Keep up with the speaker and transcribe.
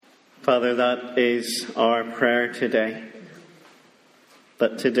Father, that is our prayer today.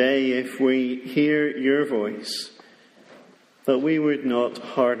 That today, if we hear your voice, that we would not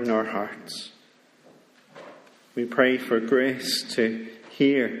harden our hearts. We pray for grace to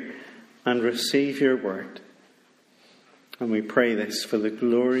hear and receive your word. And we pray this for the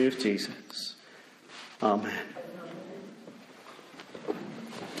glory of Jesus. Amen.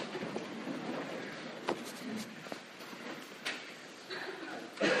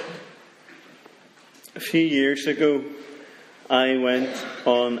 A few years ago, I went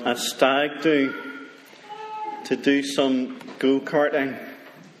on a stag do to do some go-karting.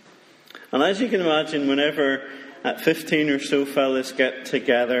 And as you can imagine, whenever 15 or so fellas get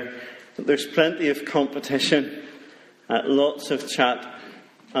together, there's plenty of competition, lots of chat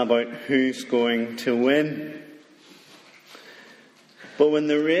about who's going to win. But when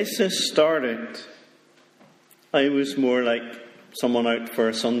the races started, I was more like someone out for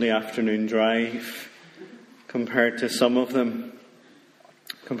a Sunday afternoon drive compared to some of them,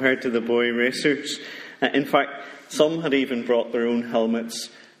 compared to the boy racers. In fact, some had even brought their own helmets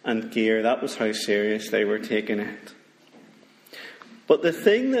and gear. That was how serious they were taking it. But the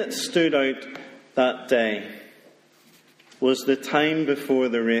thing that stood out that day was the time before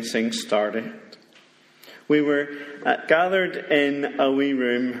the racing started. We were gathered in a wee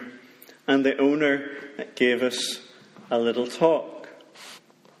room, and the owner gave us a little talk.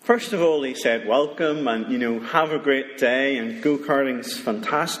 First of all, he said, welcome, and, have a great day, and go-karting's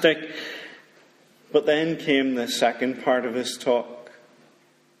fantastic. But then came the second part of his talk,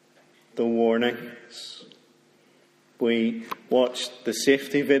 the warnings. We watched the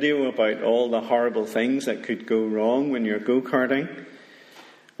safety video about all the horrible things that could go wrong when you're go-karting.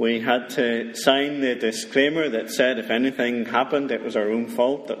 We had to sign the disclaimer that said if anything happened, it was our own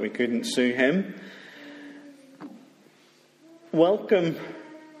fault, that we couldn't sue him. Welcome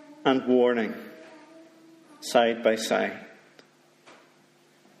and warning, side by side.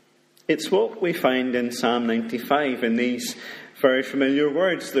 It's what we find in Psalm 95 in these very familiar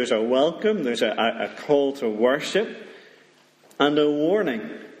words. There's a welcome, there's a call to worship, and a warning.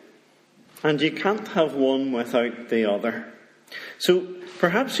 And you can't have one without the other. So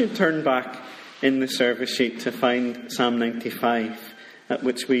perhaps you turn back in the service sheet to find Psalm 95,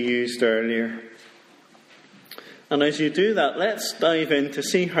 which we used earlier. And as you do that, let's dive in to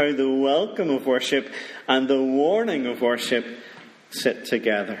see how the welcome of worship and the warning of worship sit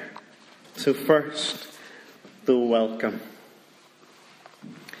together. So first, the welcome.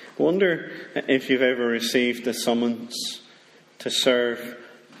 I wonder if you've ever received a summons to serve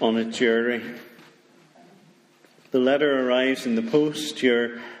on a jury. The letter arrives in the post.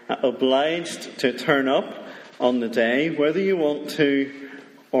 You're obliged to turn up on the day, whether you want to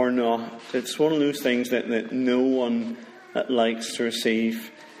or not. It's one of those things that no one likes to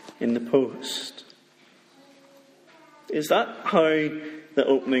receive in the post. Is that how the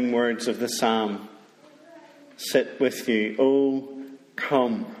opening words of the psalm sit with you? Oh,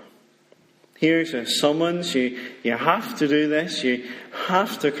 come. Here's a summons. You have to do this. You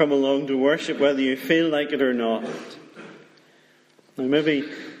have to come along to worship whether you feel like it or not. Now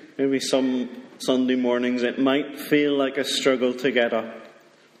maybe some Sunday mornings it might feel like a struggle to get up.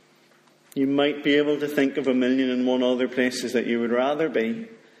 You might be able to think of 1,000,001 other places that you would rather be.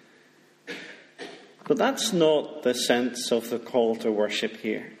 But that's not the sense of the call to worship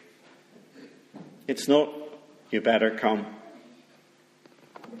here. It's not, you better come.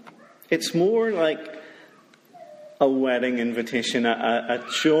 It's more like a wedding invitation, a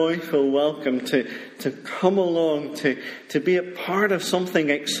joyful welcome to come along, to be a part of something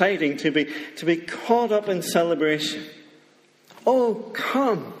exciting, to be caught up in celebration. Oh,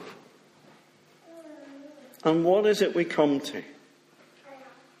 come. And what is it we come to?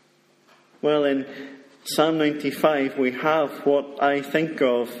 Well, in Psalm 95, we have what I think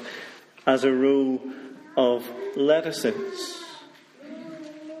of as a row of lettuces.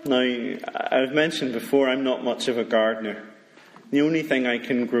 Now, I've mentioned before, I'm not much of a gardener. The only thing I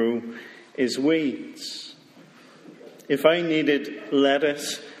can grow is weeds. If I needed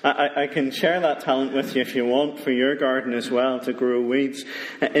lettuce, I can share that talent with you if you want for your garden as well, to grow weeds.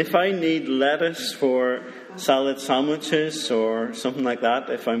 If I need lettuce for salad sandwiches or something like that,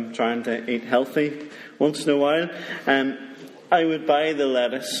 if I'm trying to eat healthy once in a while, I would buy the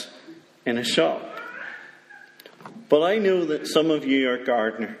lettuce in a shop. But I know that some of you are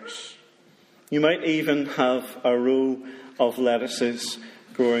gardeners. You might even have a row of lettuces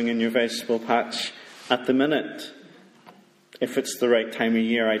growing in your vegetable patch at the minute. If it's the right time of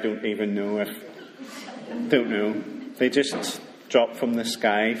year, I don't even know. Don't know. They just drop from the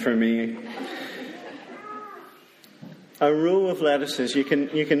sky for me. A row of lettuces. You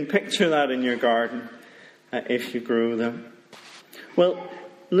can picture that in your garden if you grow them. Well,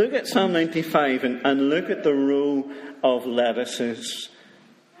 look at Psalm 95 and look at the row of lettuces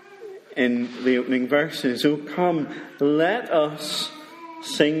in the opening verses. Oh, come, let us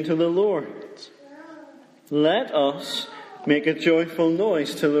sing to the Lord. Let us make a joyful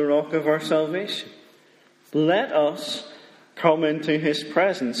noise to the rock of our salvation. Let us come into his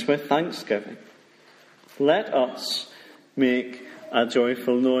presence with thanksgiving. Let us make a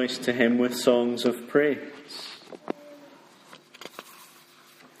joyful noise to him with songs of praise.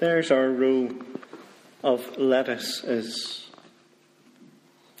 There's our row of lettuces.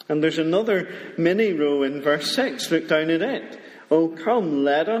 And there's another mini row in verse 6. Look down at it. Oh, come,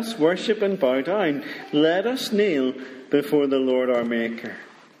 let us worship and bow down. Let us kneel before the Lord our Maker.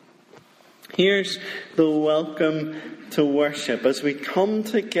 Here's the welcome to worship as we come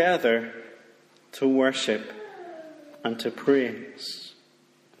together to worship and to praise.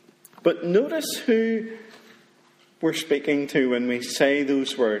 But notice who we're speaking to when we say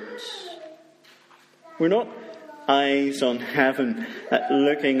those words. We're not eyes on heaven,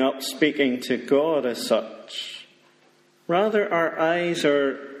 looking up, speaking to God as such. Rather, our eyes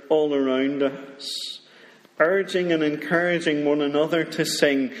are all around us, urging and encouraging one another to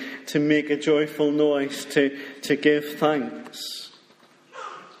sing, to make a joyful noise, to give thanks.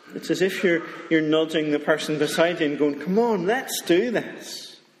 It's as if you're nudging the person beside you and going, come on, let's do this.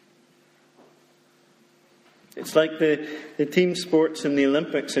 It's like the team sports in the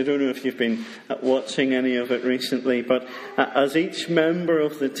Olympics. I don't know if you've been watching any of it recently, but as each member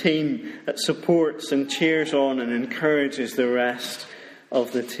of the team supports and cheers on and encourages the rest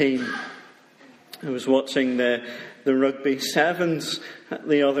of the team. I was watching the rugby sevens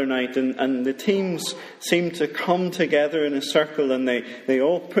the other night, and the teams seem to come together in a circle, and they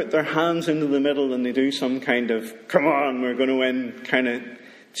all put their hands into the middle and they do some kind of, come on, we're going to win kind of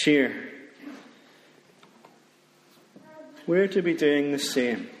cheer. We're to be doing the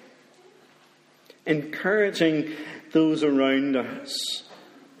same. Encouraging those around us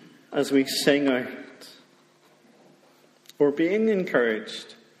as we sing out. Or being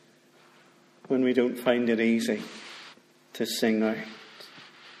encouraged when we don't find it easy to sing out.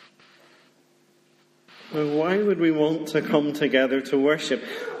 Now, why would we want to come together to worship?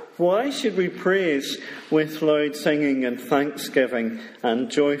 Why should we praise with loud singing and thanksgiving and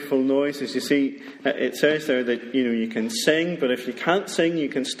joyful noises? You see, it says there that, you can sing, but if you can't sing, you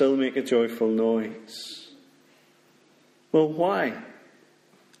can still make a joyful noise. Well, why?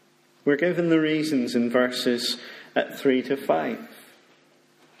 We're given the reasons in verses 3 to 5.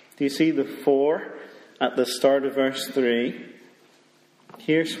 Do you see the 4 at the start of verse 3?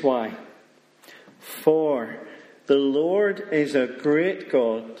 Here's why. For the Lord is a great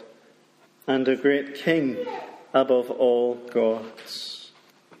God and a great King above all gods.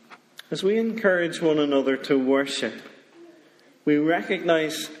 As we encourage one another to worship, we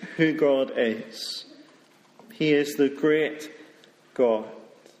recognize who God is. He is the great God.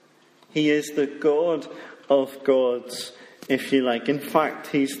 He is the God of gods, if you like. In fact,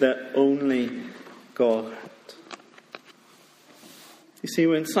 He's the only God. You see,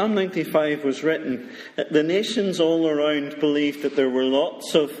 when Psalm 95 was written, the nations all around believed that there were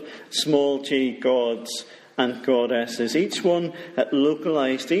lots of small g gods and goddesses, each one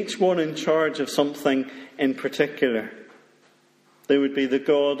localized, each one in charge of something in particular. They would be the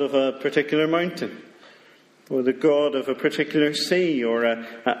god of a particular mountain, or the god of a particular sea, or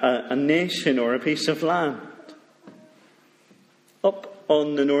a nation, or a piece of land. Up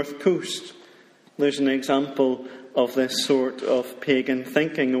on the north coast, there's an example of this sort of pagan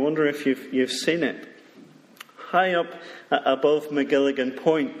thinking. I wonder if you've seen it. High up above McGilligan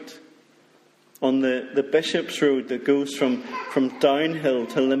Point, on the Bishop's Road that goes from Downhill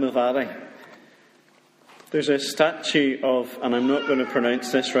to Limavady, there's a statue of, and I'm not going to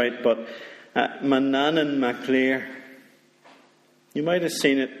pronounce this right, but Manannán Mac Lir. You might have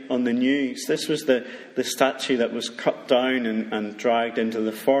seen it on the news. This was the statue that was cut down and dragged into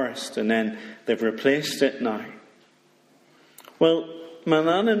the forest, and then they've replaced it now. Well,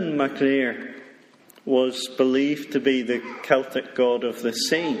 Manannán Mac Lir was believed to be the Celtic god of the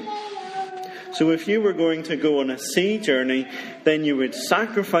sea. So if you were going to go on a sea journey, then you would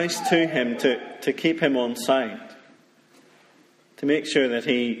sacrifice to him to keep him on side, to make sure that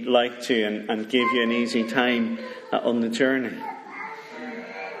he liked you and gave you an easy time on the journey.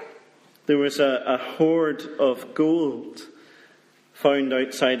 There was a hoard of gold found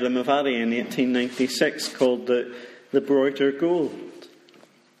outside Limavady in 1896 called the Broiter Gold.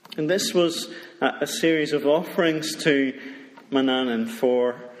 And this was a series of offerings to Manannán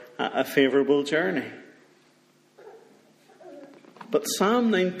for a favourable journey. But Psalm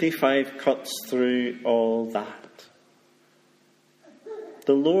 95 cuts through all that.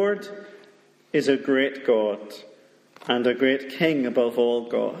 The Lord is a great God and a great King above all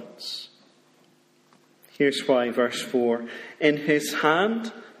gods. Here's why, verse 4. In his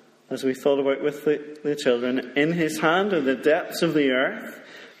hand, as we thought about with the children, in his hand are the depths of the earth.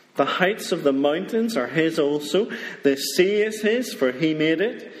 The heights of the mountains are his also. The sea is his, for he made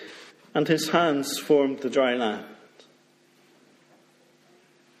it, and his hands formed the dry land.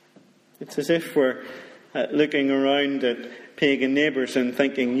 It's as if we're looking around at pagan neighbours and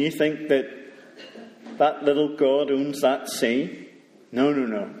thinking, you think that little God owns that sea?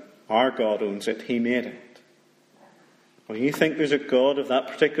 No. Our God owns it. He made it. Or you think there's a God of that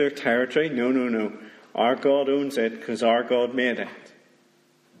particular territory? No. Our God owns it because our God made it.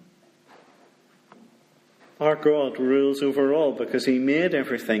 Our God rules over all because he made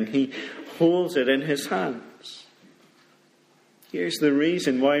everything. He holds it in his hands. Here's the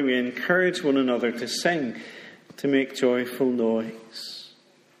reason why we encourage one another to sing, to make joyful noise.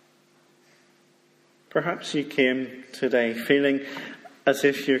 Perhaps you came today feeling as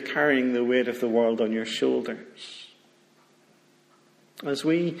if you're carrying the weight of the world on your shoulders. As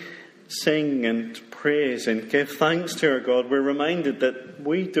we sing and praise and give thanks to our God, we're reminded that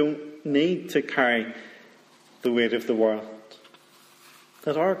we don't need to carry the weight of the world.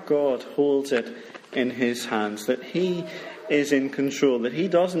 That our God holds it in his hands, that he is in control, that he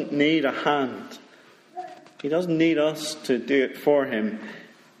doesn't need a hand. He doesn't need us to do it for him.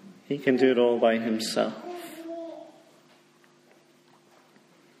 He can do it all by himself.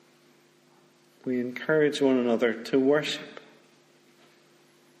 We encourage one another to worship.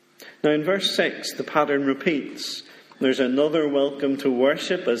 Now in verse 6, the pattern repeats. There's another welcome to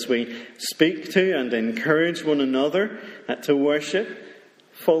worship as we speak to and encourage one another to worship,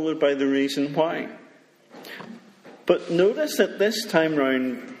 followed by the reason why. But notice that this time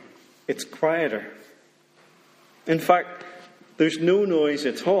round, it's quieter. In fact, there's no noise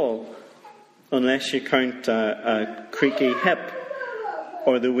at all, unless you count a creaky hip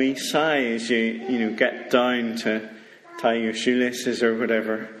or the wee sigh as you get down to tie your shoelaces or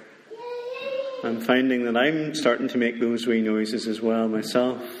whatever. I'm finding that I'm starting to make those wee noises as well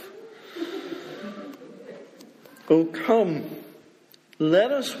myself. Oh, come,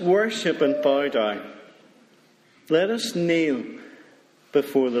 let us worship and bow down. Let us kneel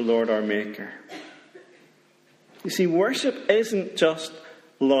before the Lord our Maker. You see, worship isn't just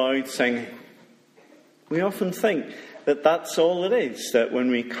loud singing. We often think that that's all it is, that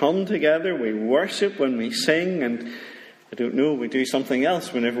when we come together, we worship, when we sing, and we do something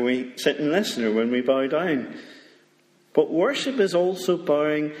else whenever we sit and listen or when we bow down. But worship is also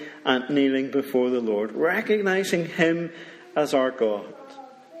bowing and kneeling before the Lord, recognizing him as our God,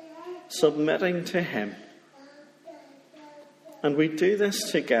 submitting to him. And we do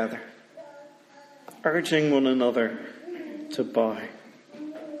this together, urging one another to bow.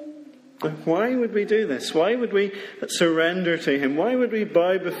 And why would we do this? Why would we surrender to him? Why would we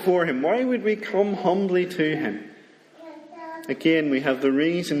bow before him? Why would we come humbly to him? Again, we have the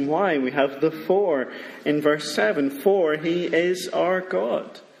reason why. We have the for in verse 7. For he is our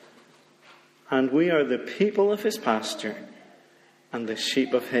God, and we are the people of his pasture and the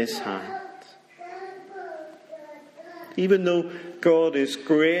sheep of his hand. Even though God is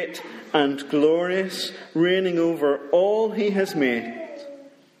great and glorious, reigning over all he has made,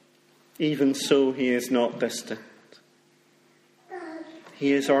 even so he is not distant.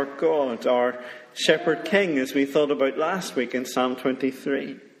 He is our God, our shepherd king, as we thought about last week in Psalm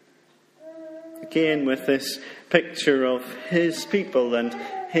 23. Again, with this picture of his people and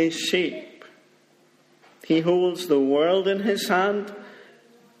his sheep. He holds the world in his hand,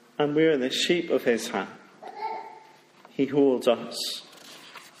 and we are the sheep of his hand. He holds us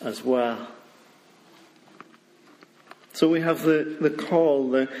as well. So we have the call,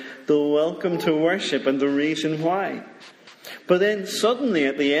 the welcome to worship, and the reason why. But then suddenly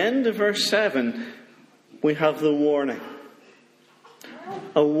at the end of verse 7, we have the warning.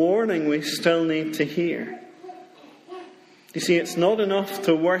 A warning we still need to hear. You see, it's not enough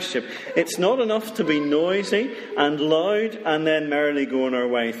to worship. It's not enough to be noisy and loud and then merrily go on our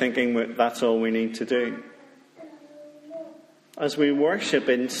way thinking that's all we need to do. As we worship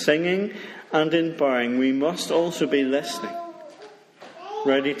in singing and in bowing, we must also be listening,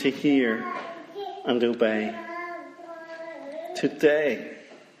 ready to hear and obey. Today,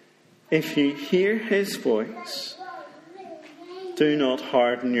 if you hear his voice, do not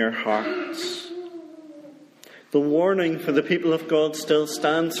harden your hearts. The warning for the people of God still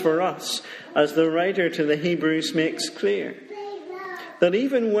stands for us, as the writer to the Hebrews makes clear, that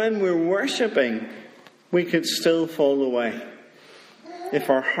even when we're worshipping, we could still fall away. if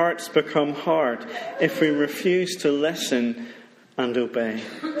our hearts become hard, if we refuse to listen and obey.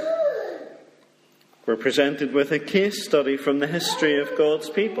 We're presented with a case study from the history of God's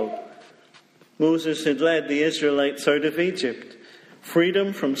people. Moses had led the Israelites out of Egypt.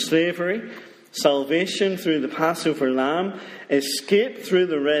 Freedom from slavery, salvation through the Passover lamb, escape through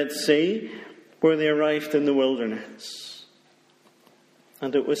the Red Sea, where they arrived in the wilderness.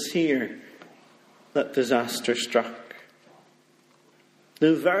 And it was here that disaster struck.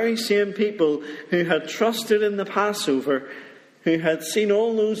 The very same people who had trusted in the Passover, who had seen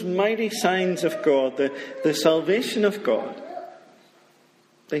all those mighty signs of God, the salvation of God,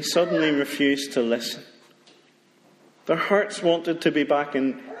 they suddenly refused to listen. Their hearts wanted to be back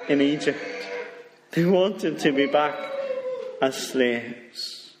in Egypt. They wanted to be back as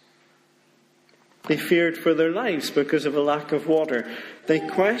slaves. They feared for their lives because of a lack of water. They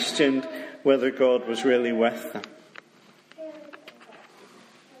questioned whether God was really with them.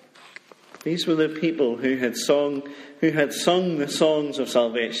 These were the people who had sung the songs of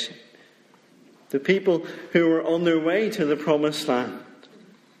salvation. The people who were on their way to the promised land,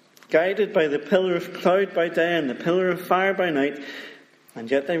 guided by the pillar of cloud by day and the pillar of fire by night,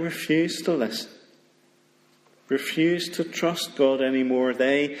 and yet they refused to listen, refused to trust God anymore.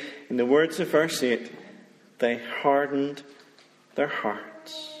 They, in the words of verse 8, they hardened their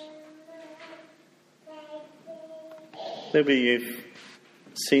hearts. Maybe you've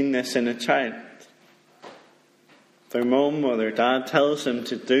seen this in a child. Their mum or their dad tells them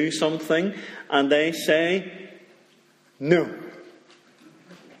to do something and they say no.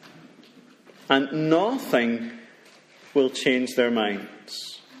 And nothing will change their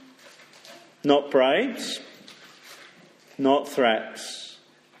minds. Not bribes, not threats.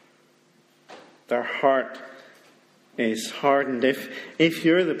 Their heart is hardened. If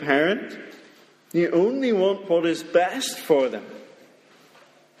you're the parent, you only want what is best for them.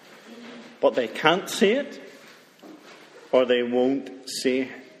 But they can't see it, or they won't see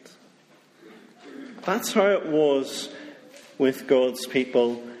it. That's how it was with God's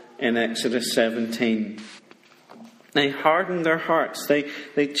people in Exodus 17. They hardened their hearts. They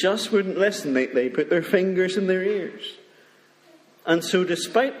just wouldn't listen. They put their fingers in their ears. And so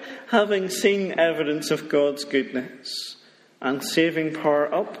despite having seen evidence of God's goodness and saving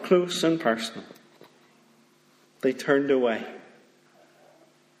power up close and personal, they turned away.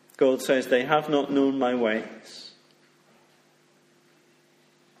 God says, they have not known my ways.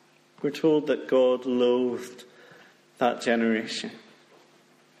 We're told that God loathed that generation.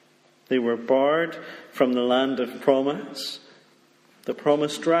 They were barred from the land of promise, the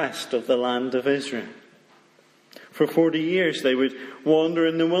promised rest of the land of Israel. For 40 years they would wander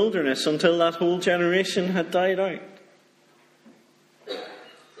in the wilderness until that whole generation had died out.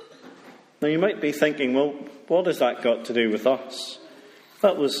 Now you might be thinking, well, what has that got to do with us?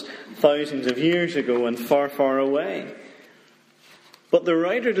 That was thousands of years ago and far, far away. But the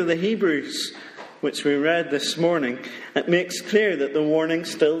writer to the Hebrews, which we read this morning, it makes clear that the warning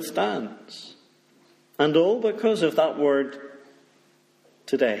still stands. And all because of that word,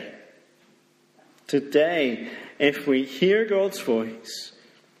 today. Today, if we hear God's voice,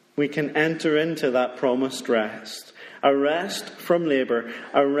 we can enter into that promised rest. A rest from labour.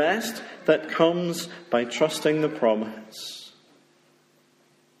 A rest that comes by trusting the promise.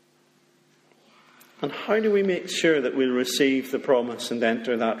 And how do we make sure that we'll receive the promise and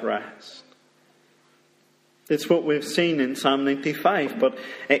enter that rest? It's what we've seen in Psalm 95, but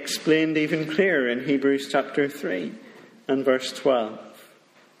explained even clearer in Hebrews chapter 3 and verse 12.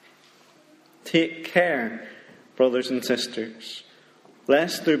 Take care, brothers and sisters,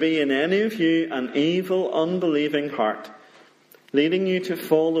 lest there be in any of you an evil, unbelieving heart, leading you to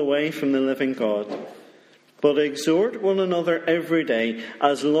fall away from the living God. But exhort one another every day,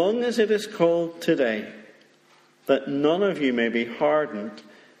 as long as it is called today, that none of you may be hardened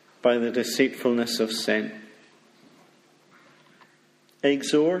by the deceitfulness of sin.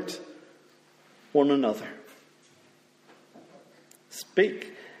 Exhort one another.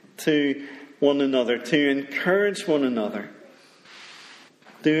 Speak to one another, to encourage one another.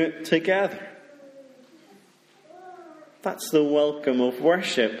 Do it together. That's the welcome of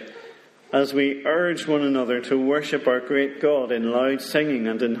worship, as we urge one another to worship our great God in loud singing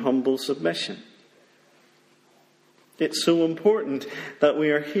and in humble submission. It's so important that we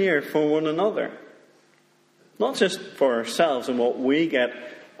are here for one another. Not just for ourselves and what we get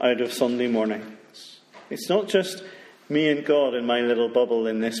out of Sunday mornings. It's not just me and God in my little bubble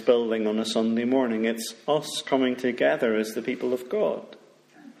in this building on a Sunday morning. It's us coming together as the people of God.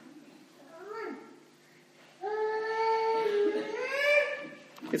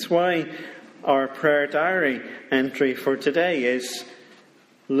 It's why our prayer diary entry for today is,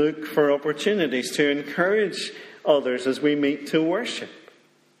 look for opportunities to encourage others as we meet to worship.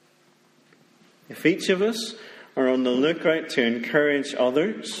 If each of us are on the lookout to encourage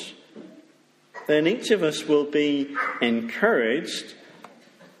others, then each of us will be encouraged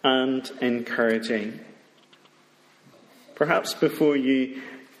and encouraging. Perhaps before you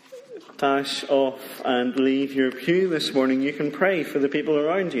dash off and leave your pew this morning, you can pray for the people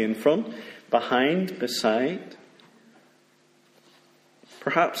around you, in front, behind, beside.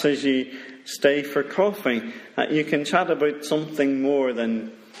 Perhaps as you stay for coffee, you can chat about something more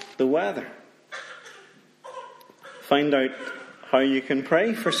than the weather. Find out how you can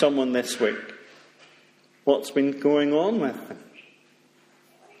pray for someone this week. What's been going on with them.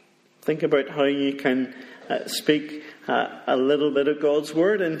 Think about how you can speak a little bit of God's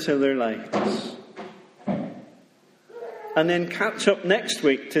word into their lives. And then catch up next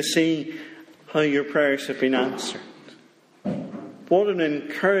week to see how your prayers have been answered. What an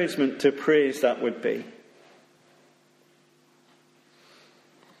encouragement to praise that would be.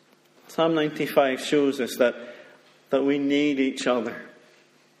 Psalm 95 shows us that we need each other.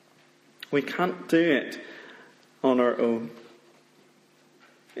 We can't do it on our own.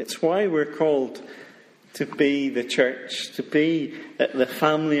 It's why we're called to be the church, to be the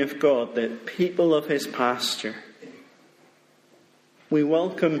family of God, the people of his pasture. We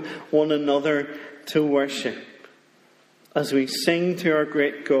welcome one another to worship as we sing to our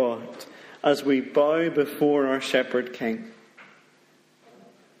great God, as we bow before our Shepherd King.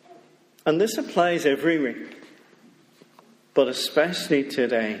 And this applies every week, but especially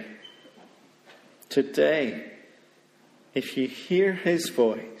today. Today, if you hear his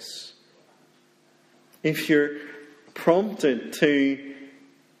voice, if you're prompted to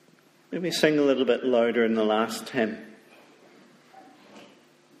maybe sing a little bit louder in the last hymn,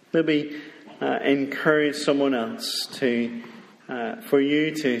 maybe encourage someone else for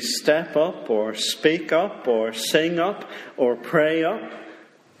you to step up or speak up or sing up or pray up.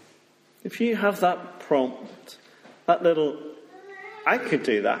 If you have that prompt, that little, I could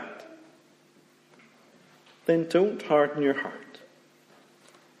do that, then don't harden your heart.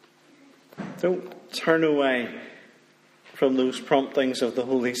 Don't turn away from those promptings of the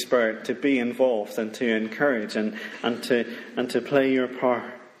Holy Spirit to be involved and to encourage and to play your part.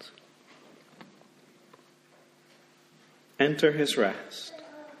 Enter his rest.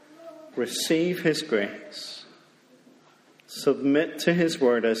 Receive his grace. Submit to his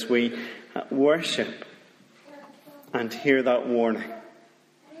word as we worship and hear that warning.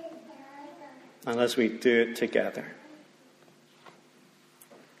 And as we do it together.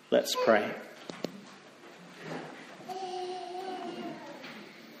 Let's pray.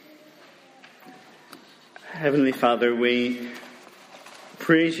 Heavenly Father, we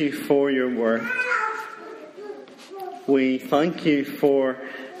praise you for your word. We thank you for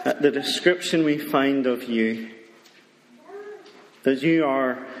the description we find of you, that you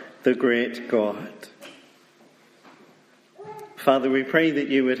are the great God. Father, we pray that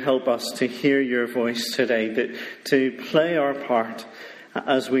you would help us to hear your voice today, that to play our part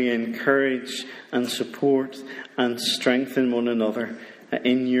as we encourage and support and strengthen one another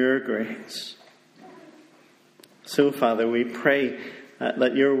in your grace. So, Father, we pray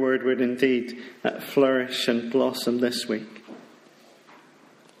that your word would indeed flourish and blossom this week.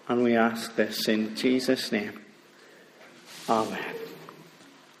 And we ask this in Jesus' name. Amen.